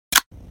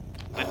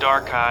The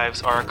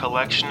Darkives are a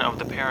collection of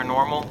the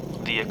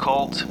paranormal, the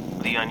occult,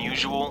 the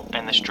unusual,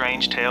 and the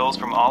strange tales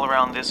from all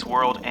around this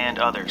world and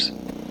others.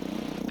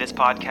 This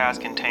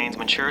podcast contains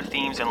mature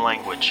themes and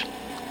language.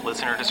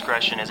 Listener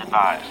discretion is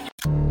advised.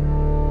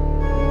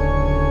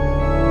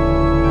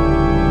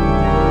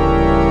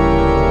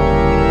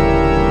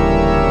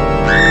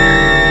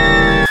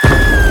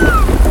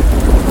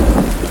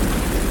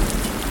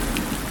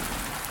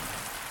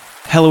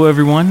 Hello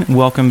everyone,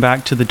 welcome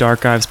back to the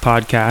Darkives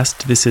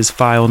podcast. This is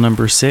file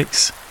number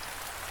 6.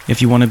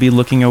 If you want to be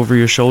looking over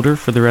your shoulder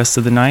for the rest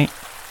of the night,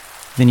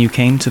 then you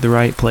came to the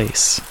right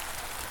place.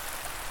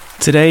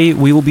 Today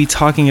we will be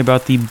talking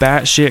about the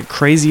batshit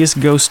craziest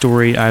ghost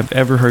story I've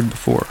ever heard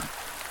before.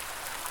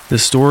 The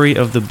story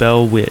of the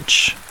Bell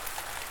Witch.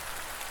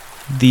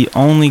 The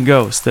only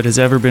ghost that has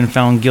ever been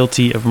found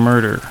guilty of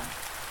murder.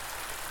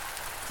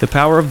 The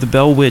power of the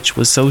Bell Witch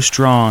was so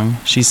strong,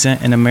 she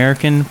sent an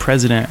American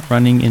president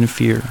running in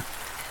fear.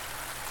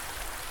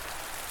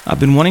 I've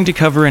been wanting to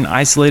cover an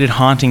isolated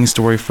haunting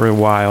story for a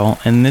while,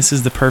 and this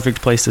is the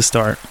perfect place to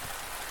start.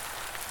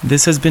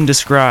 This has been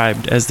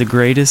described as the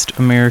greatest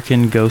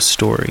American ghost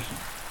story.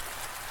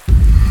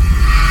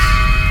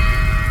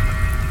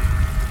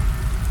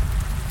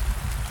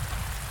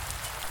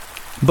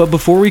 But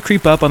before we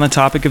creep up on the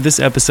topic of this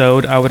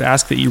episode, I would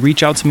ask that you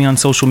reach out to me on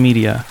social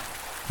media.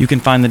 You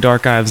can find the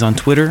Darkives on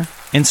Twitter,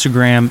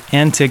 Instagram,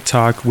 and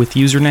TikTok with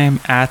username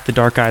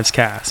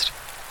 @TheDarkivesCast.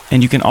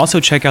 And you can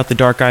also check out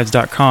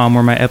thedarkives.com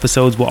where my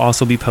episodes will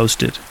also be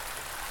posted.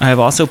 I have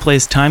also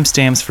placed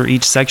timestamps for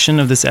each section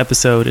of this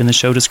episode in the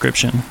show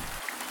description.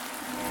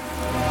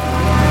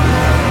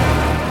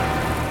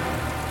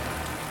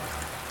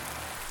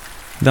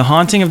 The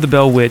haunting of the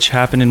Bell Witch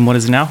happened in what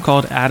is now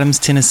called Adams,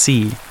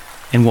 Tennessee,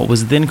 in what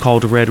was then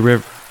called Red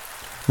River.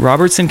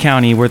 Robertson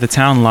County, where the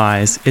town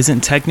lies,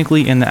 isn't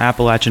technically in the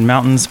Appalachian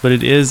Mountains, but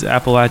it is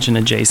Appalachian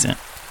adjacent.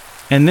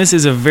 And this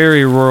is a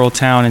very rural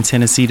town in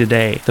Tennessee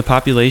today. The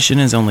population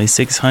is only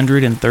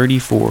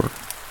 634.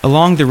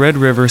 Along the Red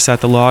River sat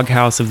the log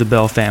house of the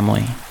Bell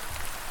family.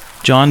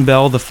 John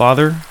Bell, the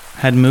father,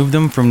 had moved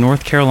them from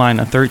North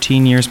Carolina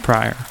 13 years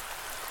prior.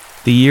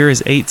 The year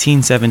is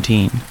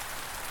 1817.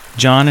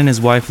 John and his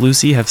wife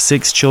Lucy have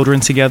 6 children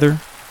together.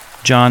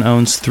 John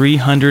owns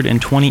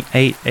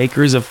 328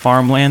 acres of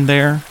farmland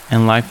there,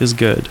 and life is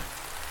good.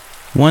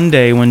 One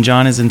day, when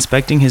John is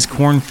inspecting his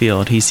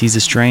cornfield, he sees a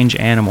strange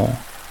animal.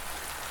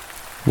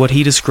 What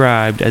he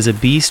described as a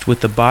beast with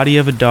the body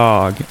of a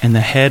dog and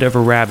the head of a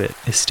rabbit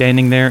is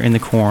standing there in the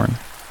corn.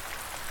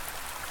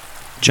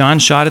 John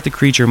shot at the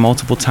creature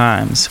multiple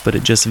times, but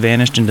it just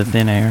vanished into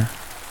thin air.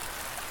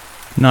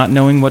 Not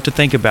knowing what to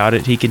think about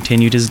it, he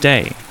continued his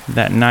day.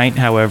 That night,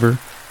 however,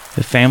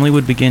 the family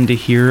would begin to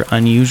hear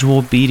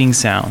unusual beating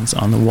sounds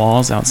on the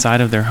walls outside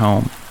of their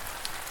home.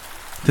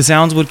 The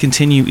sounds would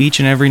continue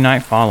each and every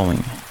night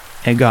following.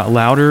 It got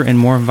louder and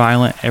more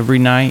violent every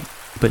night,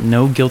 but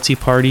no guilty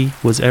party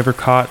was ever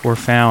caught or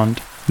found.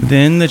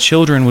 Then the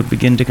children would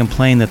begin to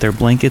complain that their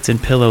blankets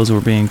and pillows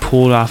were being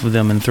pulled off of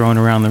them and thrown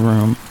around the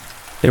room.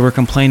 They were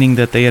complaining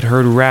that they had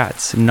heard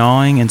rats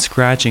gnawing and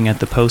scratching at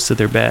the posts of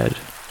their bed.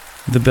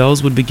 The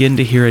Bells would begin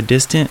to hear a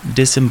distant,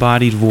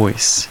 disembodied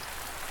voice.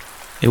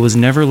 It was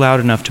never loud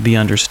enough to be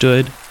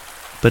understood,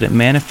 but it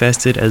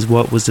manifested as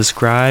what was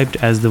described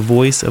as the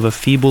voice of a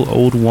feeble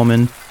old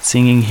woman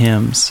singing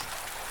hymns.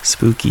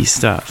 Spooky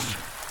stuff.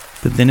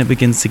 But then it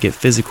begins to get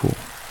physical.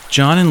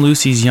 John and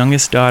Lucy's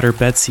youngest daughter,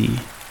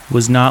 Betsy,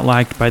 was not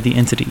liked by the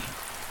entity.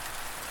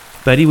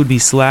 Betty would be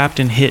slapped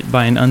and hit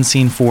by an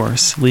unseen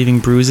force, leaving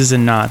bruises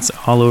and knots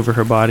all over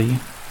her body.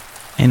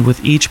 And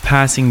with each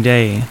passing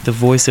day, the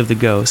voice of the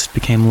ghost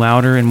became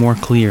louder and more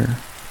clear.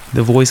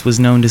 The voice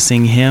was known to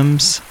sing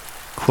hymns,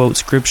 quote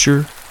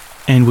scripture,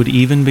 and would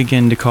even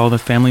begin to call the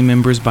family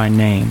members by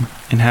name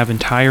and have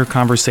entire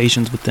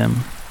conversations with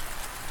them.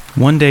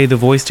 One day the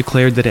voice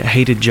declared that it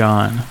hated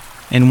John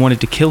and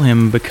wanted to kill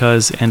him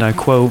because, and I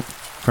quote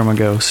from a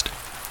ghost,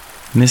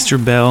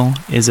 "Mr. Bell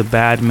is a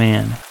bad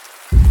man."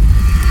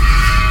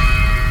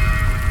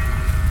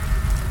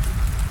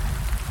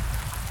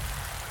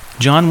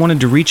 John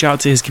wanted to reach out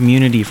to his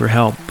community for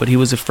help, but he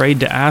was afraid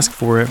to ask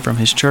for it from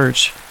his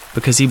church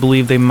because he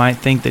believed they might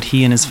think that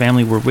he and his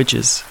family were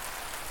witches.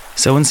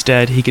 So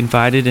instead, he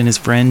confided in his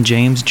friend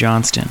James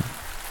Johnston.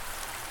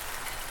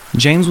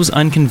 James was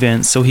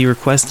unconvinced, so he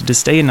requested to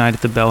stay a night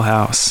at the Bell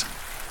house.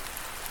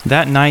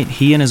 That night,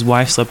 he and his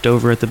wife slept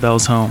over at the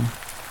Bell's home.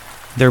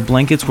 Their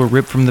blankets were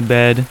ripped from the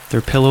bed, their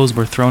pillows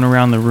were thrown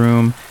around the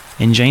room,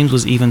 and James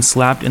was even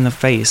slapped in the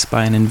face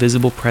by an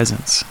invisible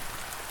presence.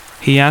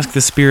 He asked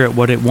the spirit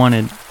what it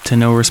wanted, to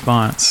no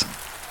response.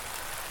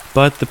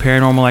 But the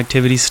paranormal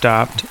activity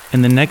stopped,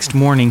 and the next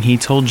morning he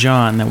told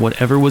John that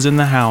whatever was in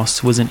the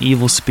house was an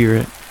evil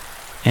spirit,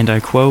 and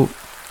I quote,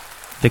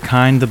 "the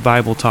kind the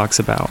Bible talks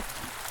about."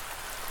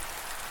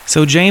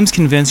 So James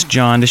convinced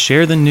John to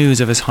share the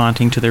news of his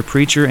haunting to their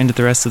preacher and to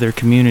the rest of their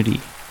community.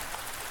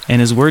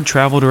 And as word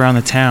traveled around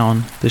the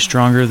town, the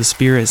stronger the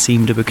spirit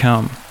seemed to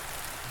become.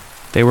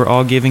 They were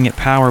all giving it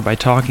power by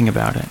talking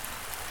about it.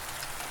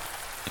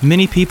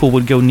 Many people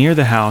would go near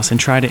the house and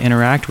try to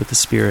interact with the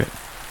spirit,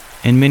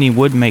 and many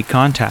would make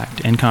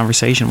contact and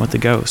conversation with the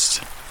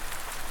ghost.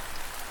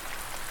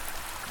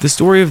 The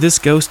story of this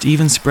ghost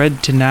even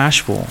spread to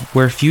Nashville,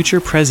 where future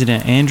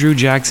President Andrew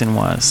Jackson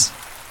was.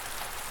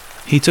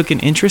 He took an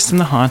interest in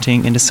the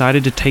haunting and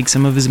decided to take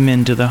some of his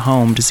men to the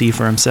home to see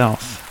for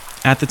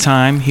himself. At the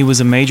time, he was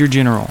a major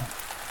general.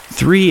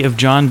 3 of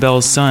John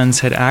Bell's sons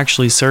had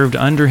actually served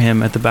under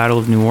him at the Battle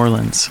of New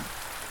Orleans.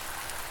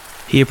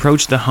 He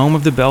approached the home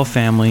of the Bell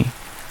family.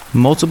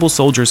 Multiple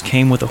soldiers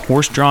came with a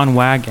horse-drawn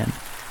wagon,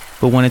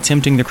 but when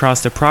attempting to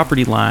cross the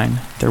property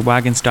line, their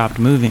wagon stopped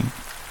moving.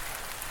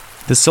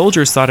 The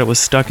soldiers thought it was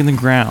stuck in the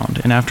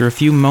ground, and after a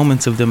few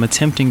moments of them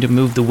attempting to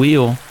move the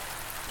wheel,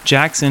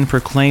 Jackson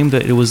proclaimed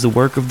that it was the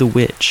work of the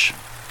witch.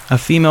 A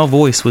female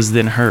voice was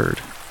then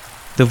heard.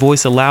 The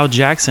voice allowed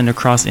Jackson to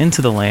cross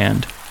into the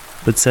land,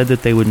 but said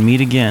that they would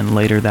meet again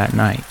later that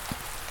night.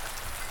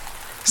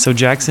 So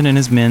Jackson and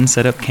his men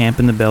set up camp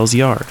in the Bell's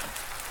yard.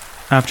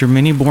 After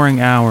many boring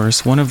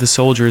hours, one of the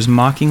soldiers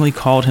mockingly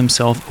called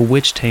himself a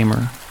witch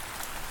tamer.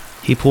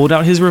 He pulled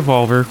out his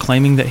revolver,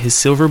 claiming that his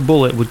silver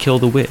bullet would kill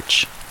the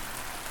witch.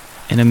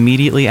 And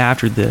immediately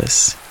after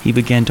this, he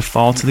began to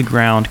fall to the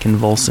ground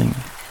convulsing.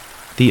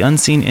 The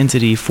unseen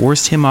entity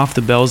forced him off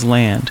the Bell's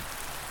land,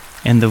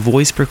 and the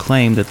voice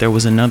proclaimed that there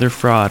was another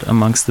fraud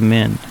amongst the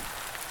men,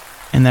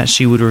 and that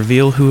she would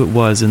reveal who it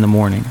was in the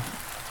morning.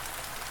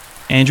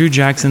 Andrew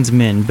Jackson's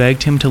men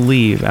begged him to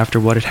leave after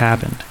what had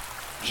happened.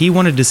 He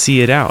wanted to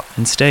see it out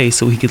and stay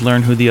so he could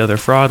learn who the other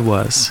fraud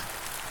was.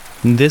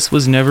 This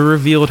was never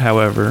revealed,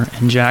 however,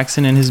 and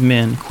Jackson and his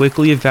men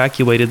quickly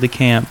evacuated the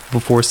camp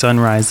before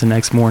sunrise the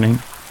next morning.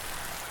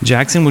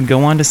 Jackson would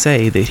go on to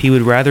say that he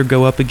would rather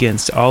go up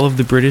against all of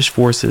the British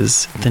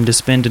forces than to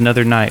spend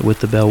another night with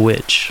the Bell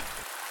Witch.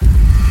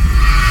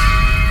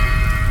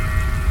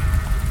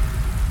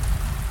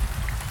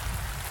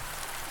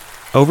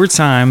 Over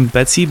time,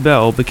 Betsy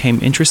Bell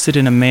became interested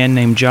in a man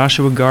named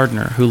Joshua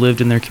Gardner who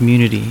lived in their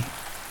community.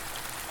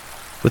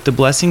 With the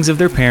blessings of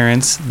their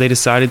parents, they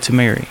decided to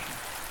marry.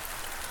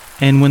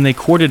 And when they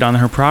courted on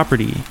her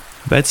property,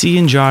 Betsy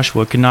and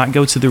Joshua could not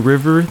go to the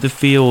river, the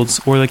fields,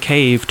 or the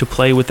cave to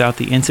play without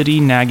the entity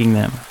nagging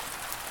them.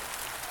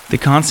 The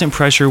constant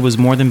pressure was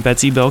more than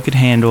Betsy Bell could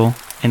handle,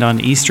 and on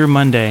Easter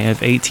Monday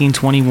of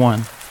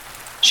 1821,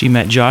 she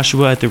met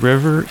Joshua at the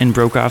river and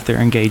broke off their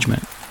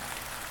engagement.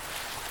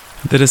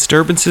 The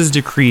disturbances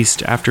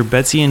decreased after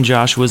Betsy and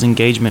Joshua's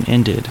engagement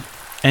ended,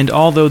 and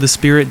although the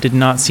spirit did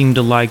not seem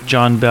to like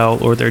John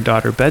Bell or their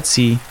daughter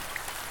Betsy,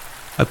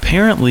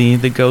 apparently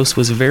the ghost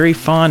was very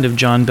fond of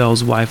John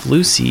Bell's wife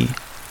Lucy,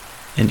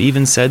 and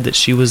even said that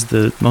she was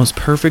the most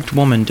perfect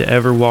woman to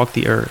ever walk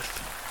the earth.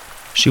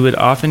 She would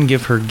often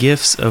give her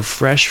gifts of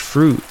fresh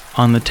fruit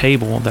on the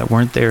table that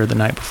weren't there the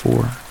night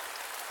before.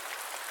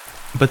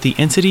 But the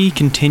entity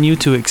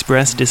continued to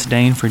express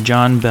disdain for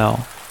John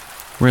Bell,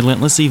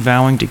 relentlessly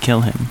vowing to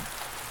kill him.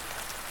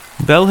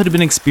 Bell had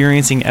been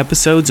experiencing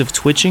episodes of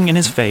twitching in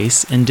his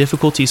face and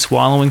difficulty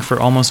swallowing for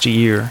almost a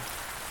year,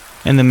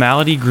 and the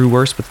malady grew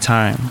worse with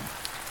time.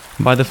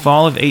 By the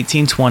fall of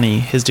 1820,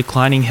 his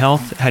declining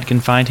health had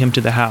confined him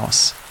to the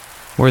house,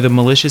 where the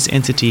malicious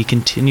entity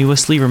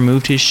continuously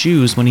removed his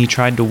shoes when he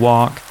tried to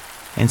walk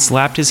and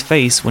slapped his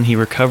face when he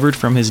recovered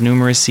from his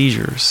numerous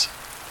seizures.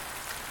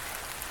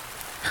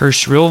 Her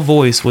shrill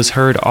voice was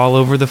heard all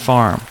over the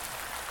farm,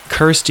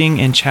 cursing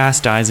and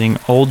chastising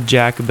old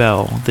Jack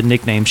Bell, the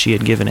nickname she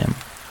had given him.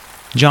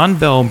 John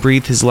Bell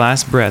breathed his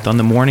last breath on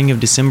the morning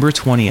of December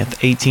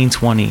 20th,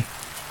 1820,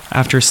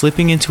 after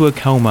slipping into a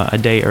coma a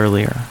day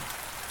earlier.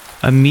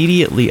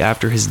 Immediately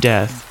after his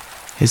death,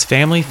 his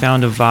family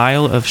found a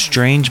vial of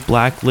strange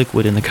black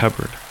liquid in the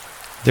cupboard.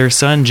 Their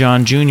son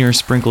John Jr.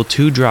 sprinkled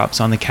 2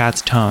 drops on the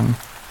cat's tongue.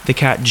 The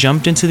cat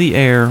jumped into the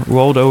air,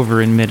 rolled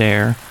over in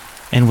midair,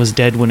 and was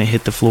dead when it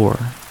hit the floor.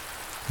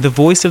 The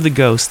voice of the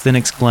ghost then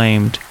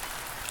exclaimed,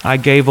 "I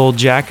gave old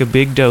Jack a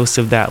big dose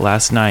of that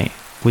last night,"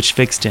 which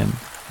fixed him.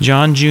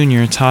 John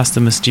Jr. tossed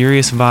the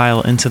mysterious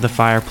vial into the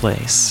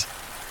fireplace.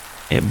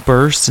 It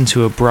burst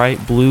into a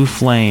bright blue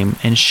flame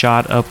and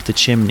shot up the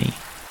chimney.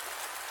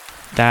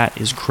 That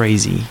is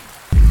crazy.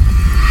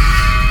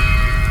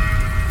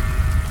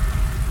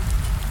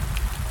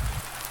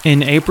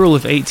 In April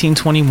of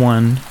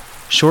 1821,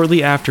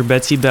 shortly after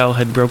Betsy Bell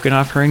had broken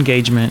off her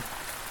engagement,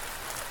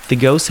 the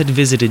ghost had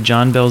visited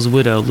John Bell's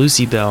widow,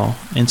 Lucy Bell,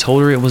 and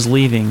told her it was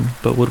leaving,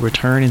 but would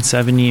return in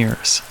 7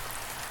 years.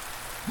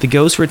 The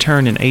ghost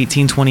returned in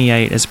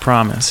 1828 as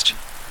promised.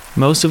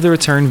 Most of the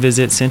return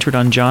visit centered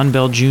on John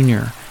Bell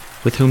Jr.,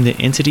 with whom the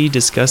entity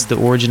discussed the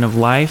origin of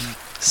life,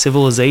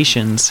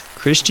 civilizations,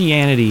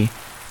 Christianity,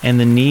 and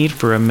the need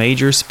for a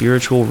major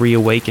spiritual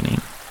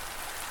reawakening.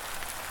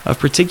 Of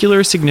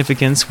particular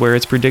significance were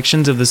its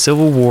predictions of the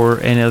Civil War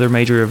and other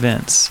major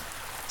events,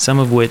 some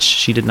of which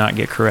she did not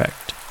get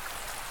correct.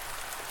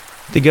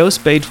 The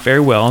ghost bade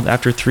farewell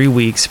after 3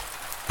 weeks,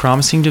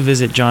 promising to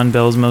visit John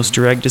Bell's most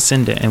direct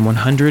descendant in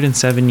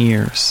 107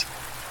 years.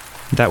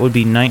 That would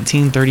be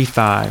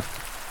 1935.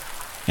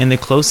 and the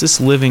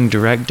closest living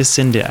direct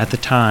descendant at the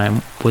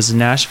time was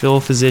Nashville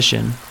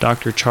physician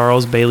Dr.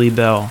 Charles Bailey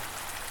Bell,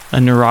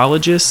 a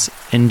neurologist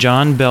and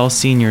John Bell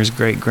Sr.'s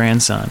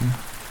great-grandson.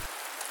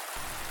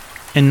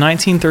 In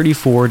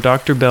 1934,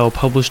 Dr. Bell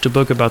published a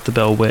book about the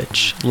Bell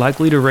Witch,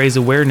 likely to raise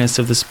awareness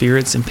of the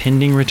spirit's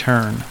impending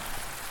return.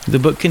 The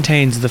book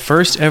contains the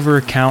first ever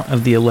account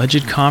of the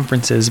alleged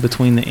conferences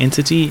between the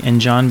entity and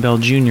John Bell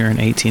Jr. in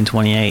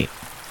 1828.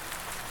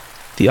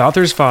 The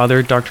author's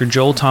father, Dr.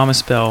 Joel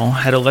Thomas Bell,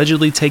 had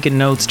allegedly taken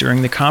notes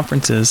during the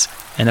conferences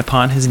and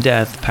upon his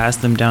death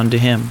passed them down to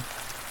him.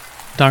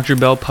 Dr.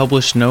 Bell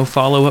published no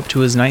follow-up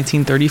to his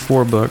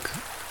 1934 book.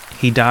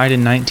 He died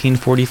in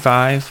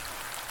 1945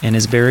 and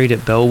is buried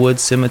at Bellwood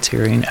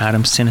Cemetery in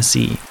Adams,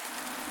 Tennessee.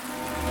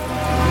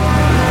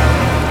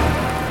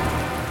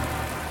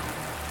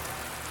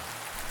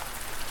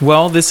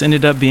 Well, this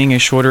ended up being a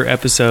shorter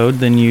episode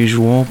than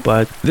usual,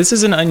 but this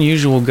is an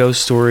unusual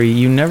ghost story.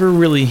 You never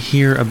really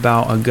hear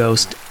about a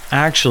ghost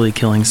actually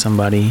killing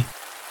somebody.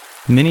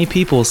 Many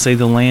people say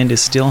the land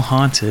is still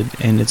haunted,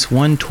 and it's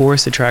one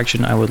tourist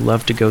attraction I would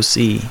love to go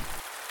see.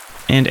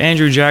 And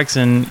Andrew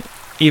Jackson,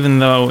 even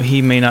though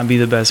he may not be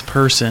the best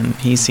person,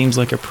 he seems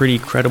like a pretty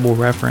credible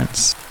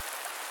reference.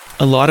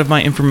 A lot of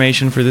my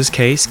information for this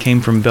case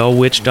came from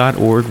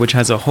bellwitch.org, which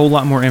has a whole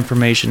lot more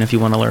information if you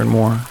want to learn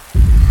more.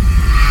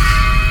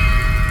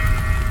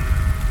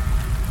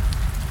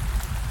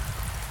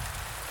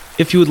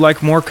 If you would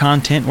like more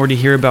content or to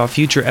hear about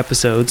future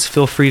episodes,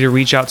 feel free to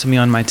reach out to me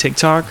on my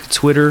TikTok,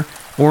 Twitter,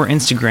 or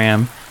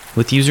Instagram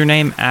with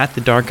username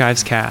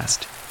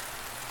 @TheDarkEyesCast.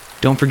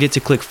 Don't forget to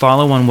click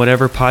follow on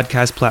whatever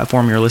podcast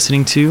platform you're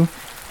listening to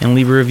and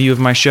leave a review of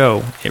my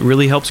show. It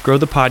really helps grow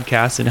the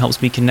podcast and helps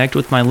me connect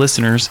with my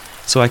listeners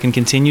so I can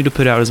continue to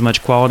put out as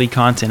much quality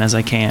content as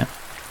I can.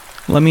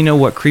 Let me know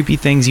what creepy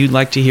things you'd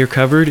like to hear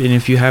covered, and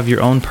if you have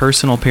your own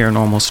personal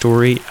paranormal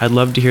story, I'd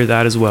love to hear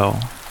that as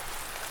well.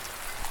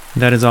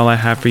 That is all I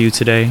have for you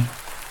today.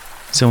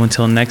 So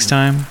until next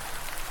time,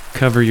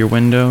 cover your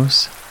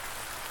windows,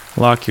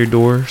 lock your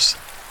doors,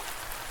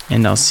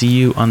 and I'll see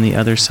you on the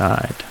other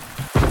side.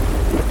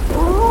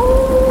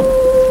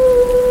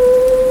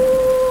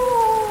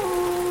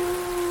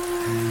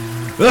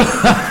 Ha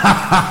ha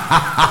ha ha!